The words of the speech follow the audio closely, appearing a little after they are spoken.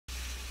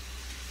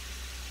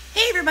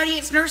everybody,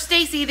 it's Nurse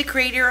Stacy, the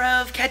creator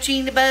of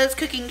Catching the Buzz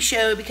Cooking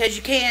Show, because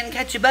you can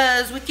catch a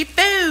buzz with your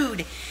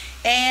food.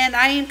 And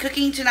I am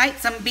cooking tonight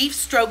some beef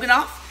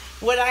stroganoff.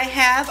 What I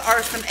have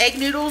are some egg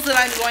noodles that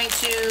I'm going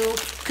to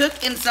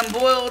cook in some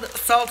boiled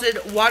salted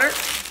water.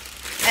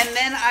 And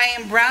then I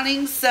am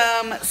browning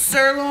some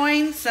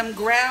sirloin, some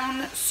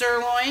ground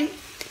sirloin.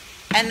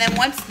 And then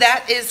once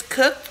that is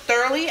cooked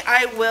thoroughly,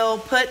 I will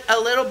put a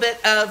little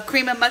bit of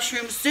cream of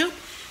mushroom soup,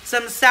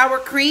 some sour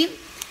cream,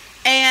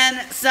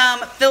 and some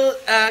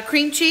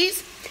cream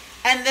cheese,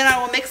 and then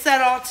I will mix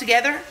that all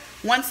together.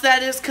 Once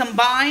that is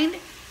combined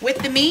with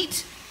the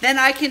meat, then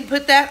I can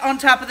put that on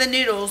top of the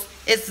noodles.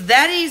 It's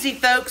that easy,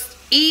 folks.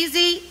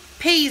 Easy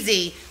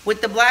peasy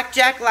with the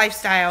blackjack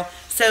lifestyle.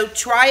 So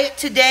try it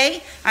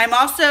today. I'm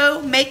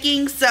also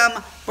making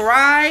some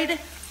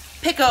fried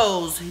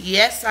pickles.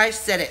 Yes, I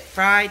said it,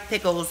 fried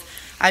pickles.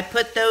 I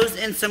put those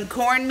in some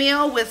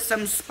cornmeal with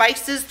some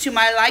spices to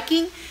my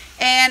liking,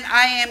 and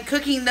I am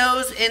cooking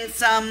those in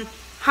some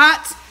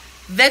hot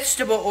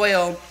vegetable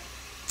oil.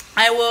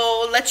 I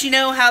will let you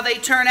know how they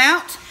turn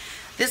out.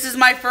 This is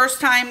my first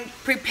time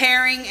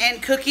preparing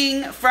and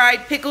cooking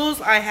fried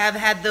pickles. I have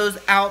had those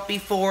out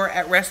before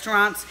at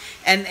restaurants,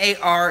 and they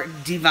are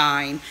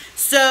divine.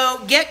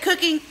 So get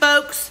cooking,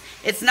 folks.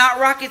 It's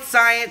not rocket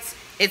science.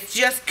 It's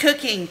just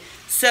cooking.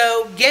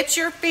 So get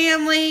your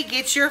family,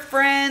 get your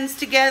friends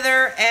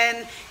together,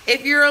 and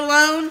if you're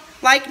alone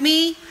like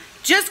me,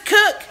 just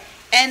cook.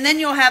 And then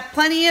you'll have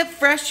plenty of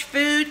fresh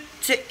food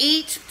to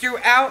eat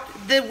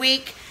throughout the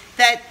week,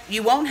 that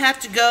you won't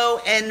have to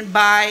go and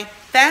buy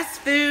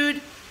fast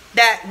food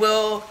that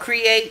will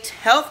create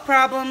health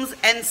problems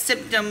and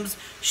symptoms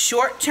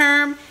short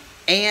term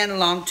and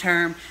long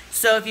term.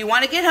 So if you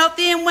want to get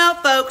healthy and well,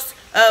 folks,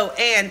 oh,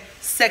 and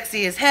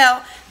sexy as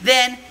hell,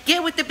 then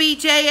get with the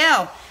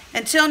BJL.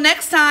 Until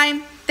next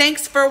time,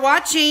 thanks for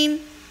watching.